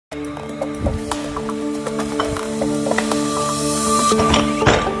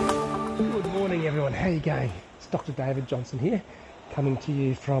how you going? It's Dr. David Johnson here, coming to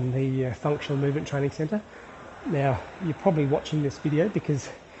you from the Functional Movement Training Centre. Now, you're probably watching this video because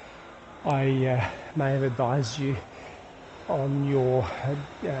I may have advised you on your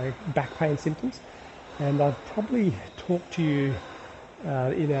back pain symptoms, and I've probably talked to you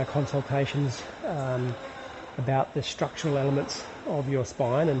in our consultations about the structural elements of your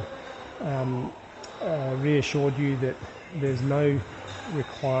spine, and reassured you that there's no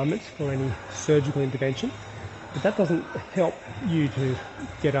requirement for any surgical intervention, but that doesn't help you to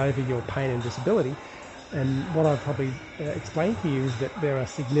get over your pain and disability. And what I've probably explained to you is that there are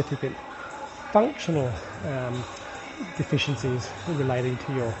significant functional deficiencies relating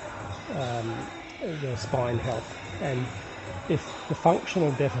to your spine health. And if the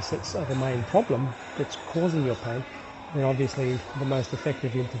functional deficits are the main problem that's causing your pain, then obviously the most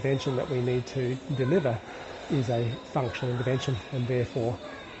effective intervention that we need to deliver is a functional intervention. And therefore,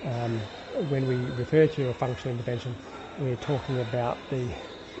 when we refer to a functional intervention, we're talking about the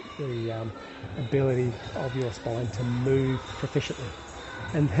ability of your spine to move proficiently.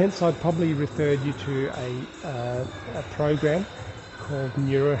 And hence I've probably referred you to a program called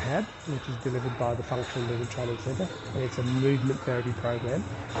NeuroHAB, which is delivered by the Functional Movement Training Centre, and it's a movement therapy program.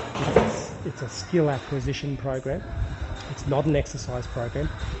 It's a skill acquisition program. It's not an exercise program.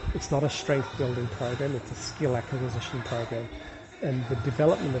 It's not a strength building program. It's a skill acquisition program. And the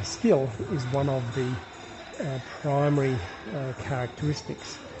development of skill is one of the primary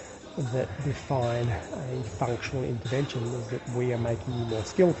characteristics that define a functional intervention, is that we are making you more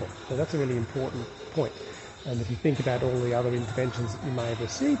skillful. So that's a really important point. And if you think about all the other interventions that you may have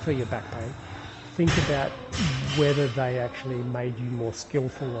received for your back pain, think about whether they actually made you more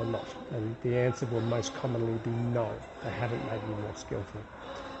skillful or not. And the answer will most commonly be no, they haven't made you more skillful.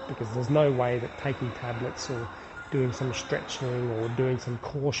 Because there's no way that taking tablets or doing some stretching or doing some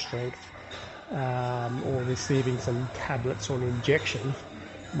core strength or receiving some tablets or an injection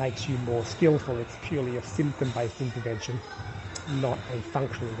makes you more skillful. It's purely a symptom-based intervention, not a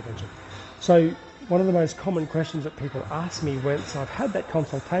functional intervention. So one of the most common questions that people ask me once I've had that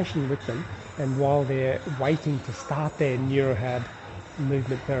consultation with them, and while they're waiting to start their NeuroHAB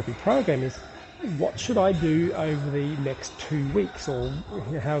movement therapy program, is what should I do over the next 2 weeks, or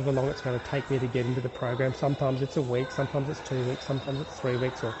however long it's going to take me to get into the program. Sometimes it's a week, sometimes it's 2 weeks, sometimes it's 3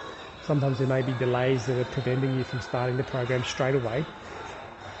 weeks, or sometimes there may be delays that are preventing you from starting the program straight away.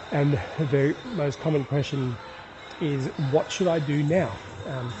 And the most common question is, what should I do now?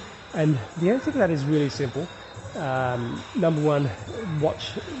 And the answer to that is really simple. Number one,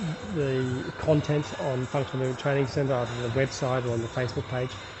 watch the content on Functional Movement Training Centre, either on the website or on the Facebook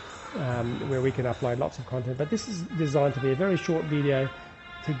page, where we can upload lots of content. But this is designed to be a very short video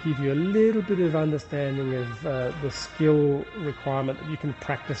to give you a little bit of understanding of the skill requirement that you can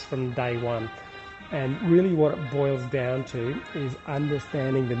practice from day one. And really what it boils down to is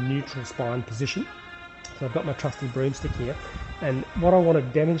understanding the neutral spine position. So I've got my trusted broomstick here, and what I want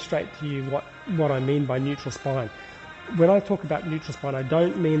to demonstrate to you what I mean by neutral spine. When I talk about neutral spine, I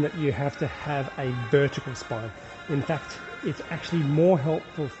don't mean that you have to have a vertical spine. In fact, it's actually more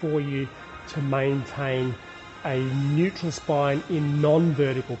helpful for you to maintain a neutral spine in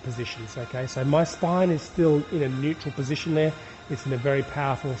non-vertical positions. Okay, so my spine is still in a neutral position there. It's in a very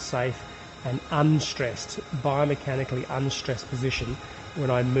powerful, safe and unstressed, biomechanically unstressed position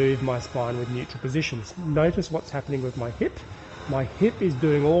when I move my spine with neutral positions. Notice what's happening with my hip. My hip is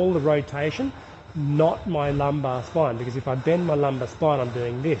doing all the rotation, not my lumbar spine, because if I bend my lumbar spine, I'm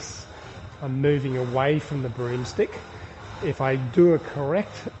doing this. I'm moving away from the broomstick. If I do a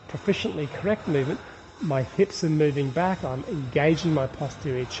proficiently correct movement, my hips are moving back, I'm engaging my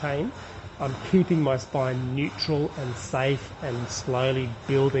posterior chain, I'm keeping my spine neutral and safe and slowly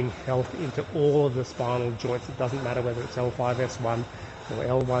building health into all of the spinal joints. It doesn't matter whether it's L5S1 or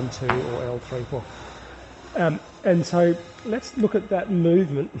L12 or L34. And so let's look at that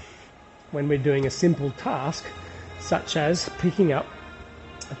movement when we're doing a simple task, such as picking up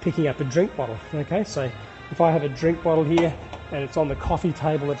a drink bottle. Okay, so if I have a drink bottle here and it's on the coffee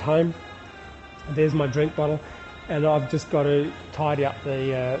table at home, there's my drink bottle, and I've just got to tidy up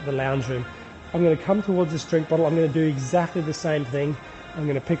the lounge room. I'm going to come towards this drink bottle. I'm going to do exactly the same thing. I'm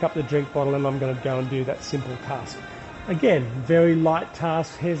going to pick up the drink bottle and I'm going to go and do that simple task. Again, very light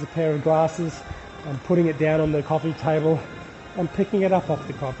task. Here's a pair of glasses. I'm putting it down on the coffee table. I'm picking it up off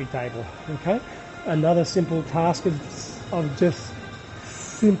the coffee table. Okay. Another simple task of just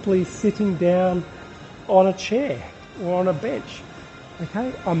simply sitting down on a chair or on a bench.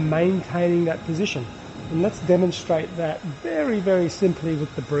 Okay. I'm maintaining that position. And let's demonstrate that very, very simply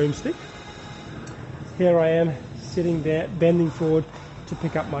with the broomstick. Here I am sitting there, bending forward to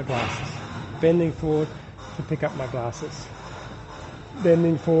pick up my glasses. bending forward to pick up my glasses,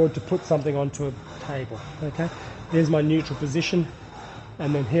 bending forward to put something onto a table. Okay, there's my neutral position,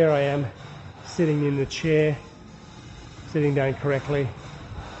 and then here I am sitting in the chair, sitting down correctly,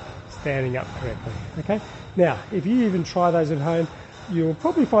 standing up correctly. Okay, now if you even try those at home, you'll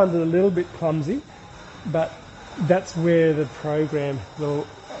probably find it a little bit clumsy, but that's where the program will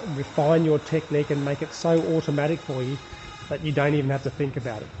refine your technique and make it so automatic for you that you don't even have to think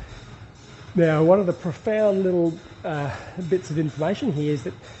about it. Now, one of the profound little bits of information here is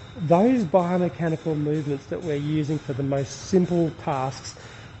that those biomechanical movements that we're using for the most simple tasks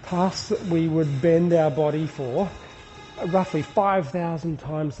that we would bend our body for roughly 5,000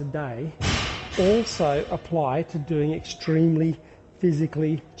 times a day, also apply to doing extremely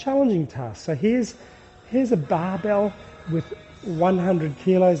physically challenging tasks. So here's a barbell with 100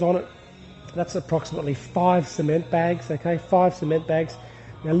 kilos on it. That's approximately 5 cement bags, okay, 5 cement bags.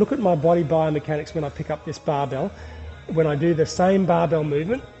 Now look at my body biomechanics when I pick up this barbell. When I do the same barbell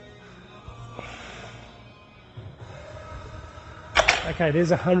movement, okay,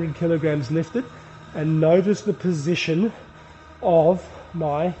 there's 100 kilograms lifted, and notice the position of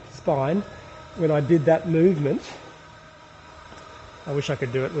my spine when I did that movement. I wish I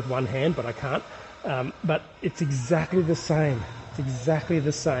could do it with one hand, but I can't. But it's exactly the same. It's exactly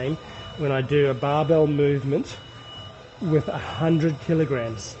the same when I do a barbell movement with 100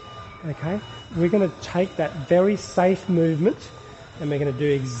 kilograms. Okay, we're going to take that very safe movement and we're going to do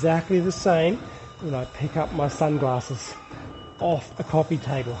exactly the same when I pick up my sunglasses off a coffee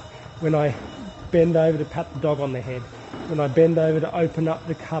table, when I bend over to pat the dog on the head, when I bend over to open up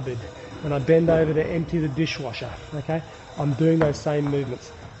the cupboard, when I bend over to empty the dishwasher. Okay, I'm doing those same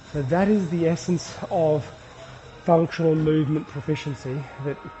movements. So that is the essence of functional movement proficiency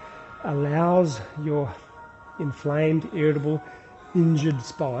that allows your inflamed, irritable, injured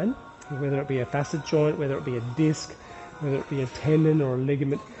spine, whether it be a facet joint, whether it be a disc, whether it be a tendon or a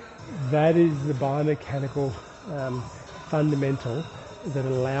ligament, that is the biomechanical fundamental that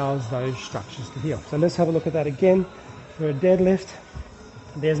allows those structures to heal. So let's have a look at that again for a deadlift.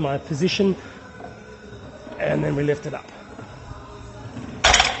 There's my position, and then we lift it up.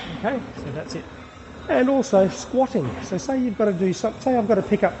 Okay, so that's it. And also squatting. So say you've got to do something, say I've got to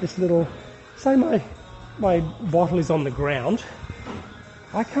pick up this little, say my bottle is on the ground.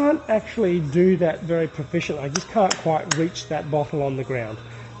 I can't actually do that very proficiently. I just can't quite reach that bottle on the ground,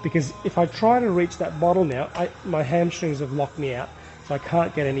 because if I try to reach that bottle now, my hamstrings have locked me out, so I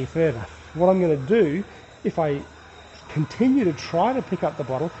can't get any further. What I'm going to do, if I continue to try to pick up the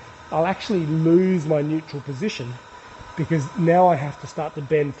bottle, I'll actually lose my neutral position, because now I have to start to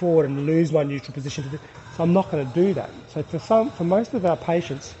bend forward and lose my neutral position. So I'm not going to do that. So for most of our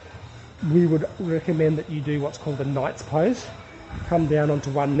patients, we would recommend that you do what's called a knight's pose. Come down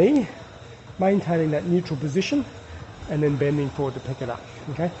onto one knee, maintaining that neutral position, and then bending forward to pick it up.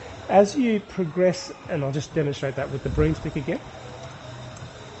 Okay. As you progress, and I'll just demonstrate that with the broomstick again,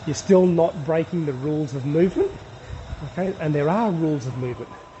 you're still not breaking the rules of movement. Okay, and there are rules of movement.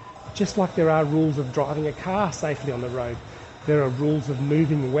 Just like there are rules of driving a car safely on the road, there are rules of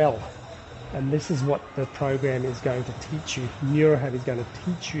moving well. And this is what the program is going to teach you. NeuroHAB is going to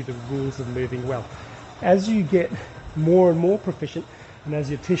teach you the rules of moving well. As you get more and more proficient, and as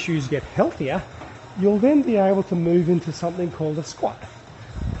your tissues get healthier, you'll then be able to move into something called a squat.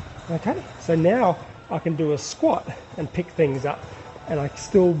 Okay, so now I can do a squat and pick things up, and I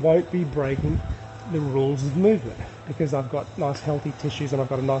still won't be breaking the rules of movement, because I've got nice healthy tissues and I've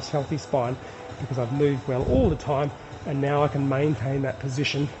got a nice healthy spine, because I've moved well all the time, and now I can maintain that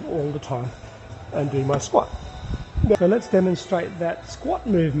position all the time and do my squat. So let's demonstrate that squat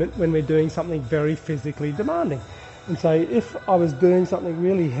movement when we're doing something very physically demanding. And so if I was doing something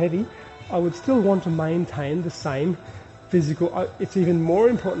really heavy, I would still want to maintain the same physical, it's even more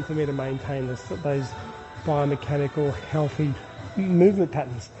important for me to maintain those biomechanical healthy movement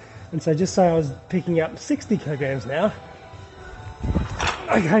patterns. And so just say I was picking up 60 kilograms now.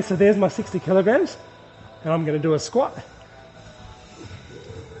 Okay, so there's my 60 kilograms, and I'm going to do a squat.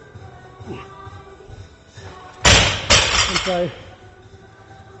 And so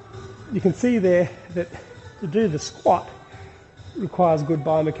you can see there that to do the squat requires good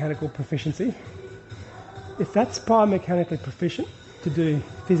biomechanical proficiency. If that's biomechanically proficient to do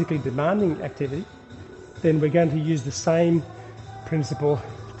physically demanding activity, then we're going to use the same principle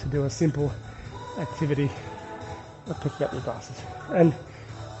to do a simple activity of picking up your glasses. And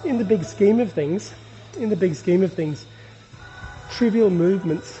in the big scheme of things, trivial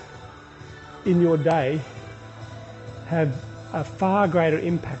movements in your day have a far greater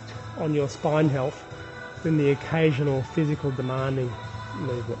impact on your spine health than the occasional physical demanding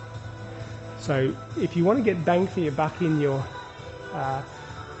movement. So if you want to get bang for your buck in your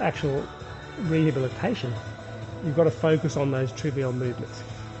actual rehabilitation, you've got to focus on those trivial movements.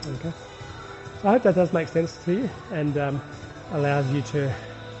 Okay. So I hope that does make sense to you and allows you to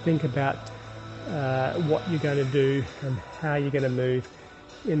think about what you're going to do and how you're going to move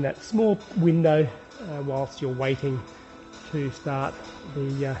in that small window whilst you're waiting to start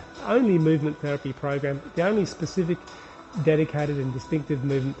the only movement therapy program, the only specific, dedicated and distinctive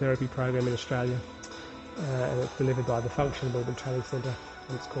movement therapy program in Australia, and it's delivered by the Functional Movement Training Centre,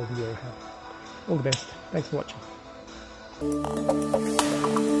 and it's called NeuroHAB. All the best. Thanks for watching.